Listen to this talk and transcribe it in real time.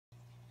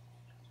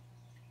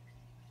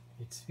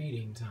It's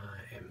feeding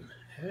time.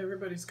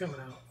 Everybody's coming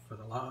out for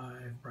the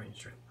live brine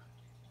shrimp.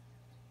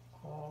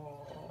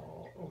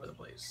 All over the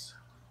place.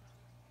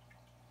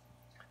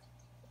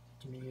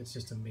 To me, it's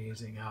just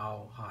amazing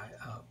how high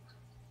up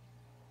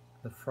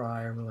the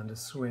fry are willing to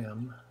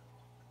swim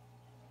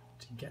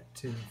to get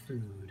to the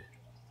food.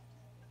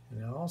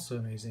 And it's also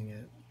amazing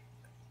you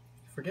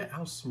forget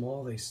how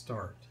small they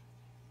start,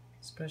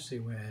 especially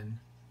when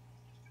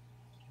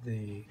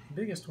the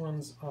biggest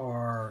ones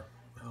are,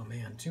 oh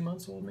man, 2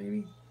 months old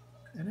maybe?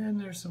 And then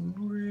there's some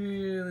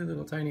really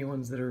little tiny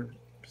ones that are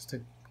just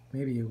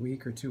maybe a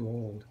week or two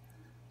old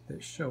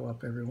that show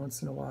up every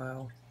once in a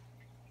while.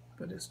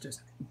 But it's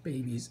just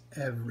babies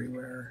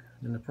everywhere.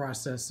 In the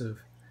process of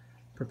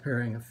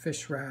preparing a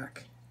fish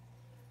rack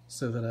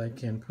so that I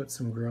can put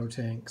some grow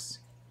tanks.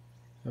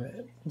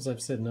 As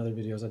I've said in other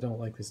videos, I don't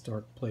like this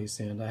dark play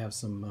sand. I have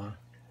some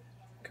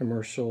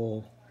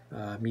commercial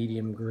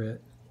medium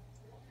grit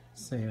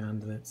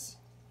sand that's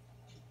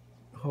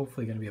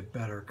hopefully going to be a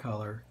better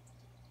color.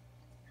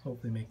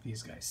 Hopefully make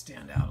these guys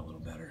stand out a little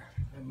better.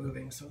 I'm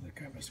moving, so the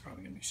camera's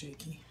probably going to be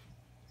shaky.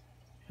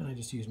 And I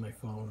just use my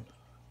phone.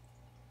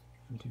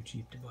 I'm too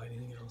cheap to buy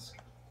anything else.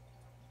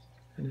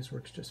 And this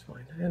works just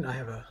fine. And I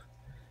have a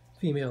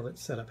female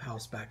that's set up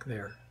house back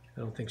there.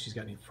 I don't think she's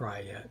got any fry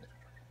yet,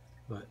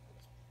 but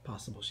it's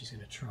possible she's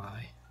going to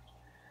try.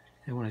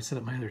 And when I set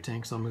up my other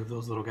tanks, I'll move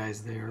those little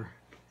guys there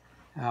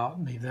out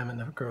and leave them in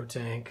the grow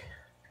tank.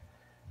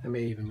 I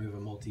may even move a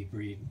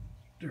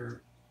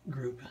multi-breeder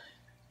group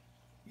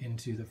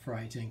into the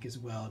fry tank as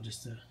well,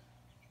 just to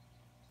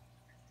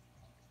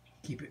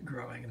keep it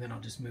growing. And then I'll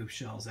just move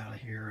shells out of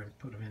here and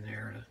put them in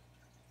there to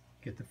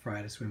get the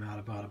fry to swim out.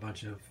 About a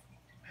bunch of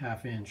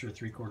 1/2 inch or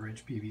 3/4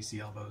 inch PVC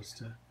elbows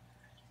to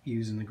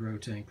use in the grow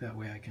tank. That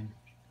way I can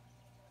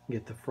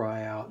get the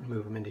fry out and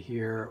move them into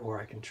here, or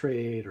I can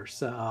trade or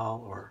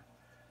sell, or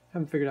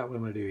haven't figured out what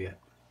I'm going to do yet.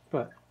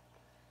 But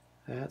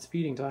that's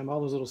feeding time.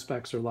 All those little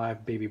specks are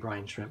live baby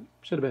brine shrimp.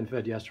 Should have been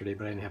fed yesterday,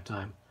 but I didn't have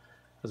time.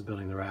 I was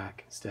building the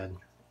rack instead.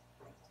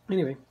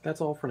 Anyway,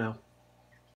 that's all for now.